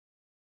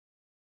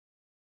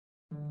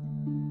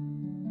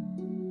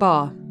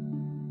Bar.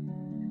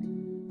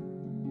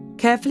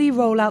 Carefully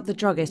roll out the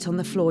drugget on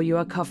the floor you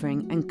are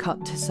covering and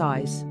cut to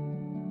size.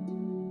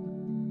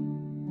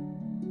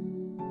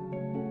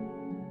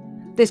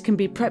 This can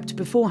be prepped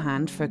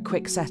beforehand for a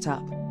quick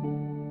setup.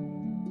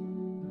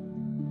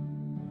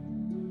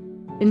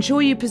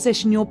 Ensure you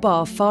position your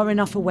bar far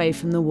enough away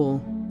from the wall.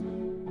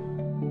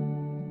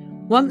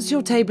 Once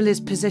your table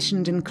is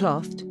positioned and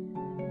clothed,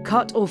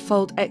 cut or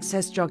fold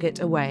excess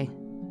drugget away.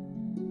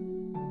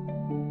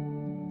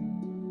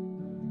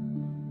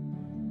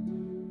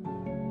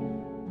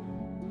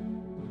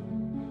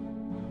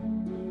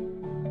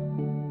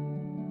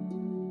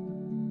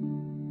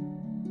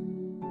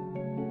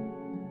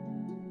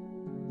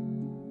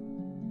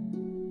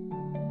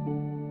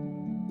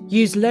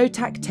 Use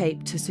low-tack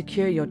tape to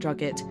secure your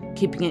drugget,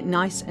 keeping it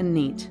nice and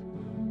neat.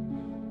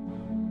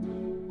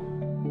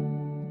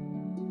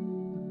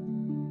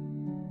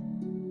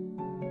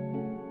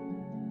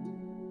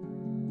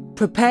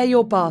 Prepare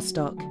your bar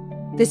stock.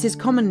 This is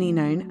commonly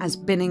known as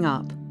binning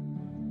up.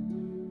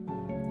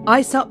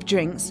 Ice up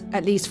drinks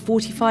at least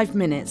 45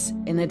 minutes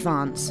in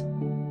advance.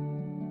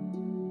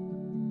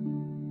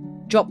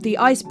 Drop the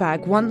ice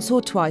bag once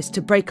or twice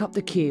to break up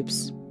the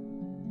cubes.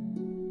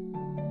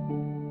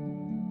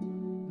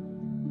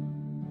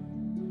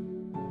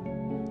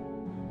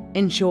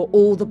 Ensure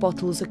all the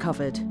bottles are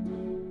covered.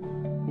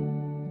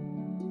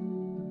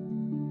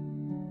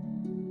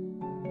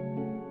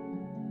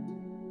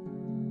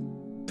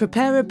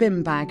 Prepare a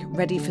bin bag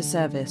ready for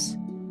service.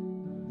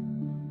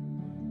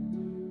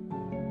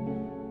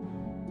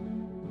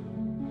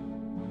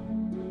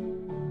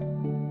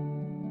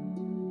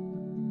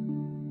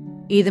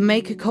 Either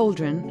make a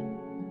cauldron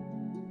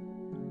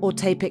or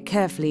tape it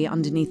carefully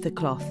underneath the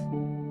cloth.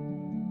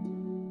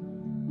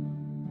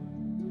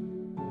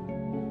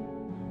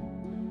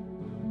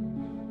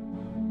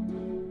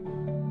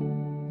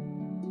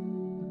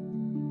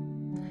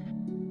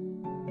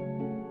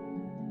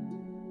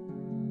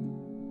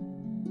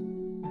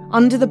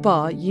 Under the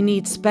bar, you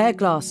need spare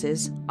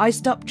glasses,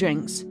 iced up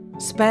drinks,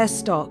 spare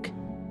stock,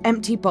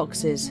 empty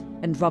boxes,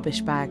 and rubbish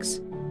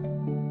bags.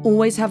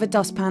 Always have a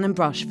dustpan and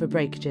brush for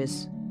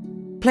breakages.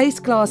 Place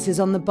glasses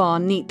on the bar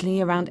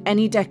neatly around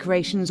any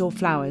decorations or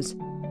flowers.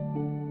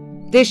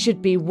 This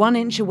should be 1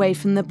 inch away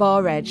from the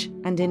bar edge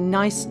and in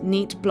nice,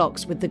 neat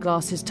blocks with the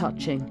glasses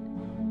touching.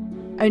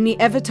 Only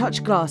ever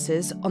touch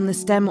glasses on the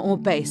stem or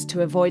base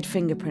to avoid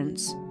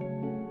fingerprints.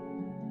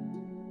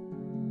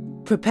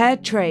 Prepare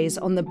trays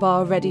on the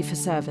bar ready for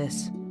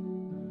service.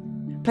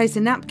 Place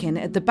a napkin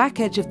at the back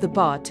edge of the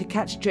bar to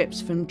catch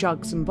drips from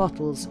jugs and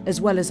bottles,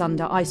 as well as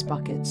under ice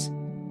buckets.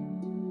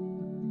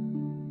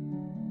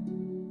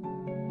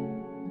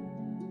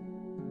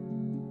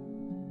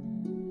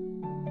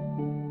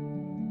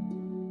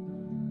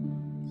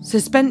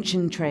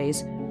 Suspension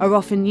trays are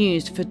often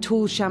used for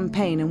tall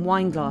champagne and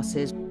wine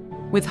glasses,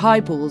 with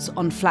highballs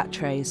on flat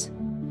trays.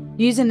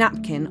 Use a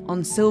napkin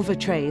on silver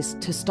trays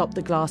to stop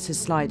the glasses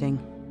sliding.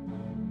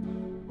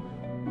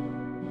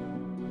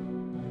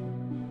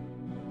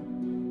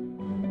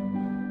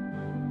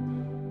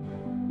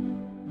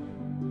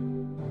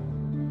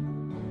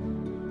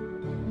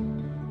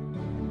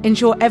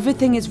 Ensure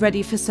everything is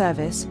ready for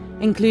service,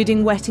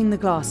 including wetting the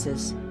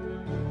glasses.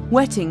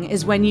 Wetting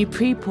is when you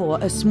pre-pour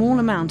a small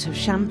amount of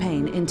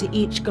champagne into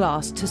each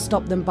glass to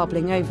stop them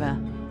bubbling over.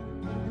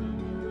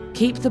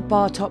 Keep the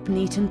bar top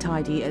neat and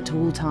tidy at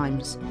all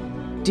times.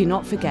 Do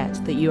not forget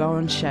that you are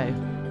on show.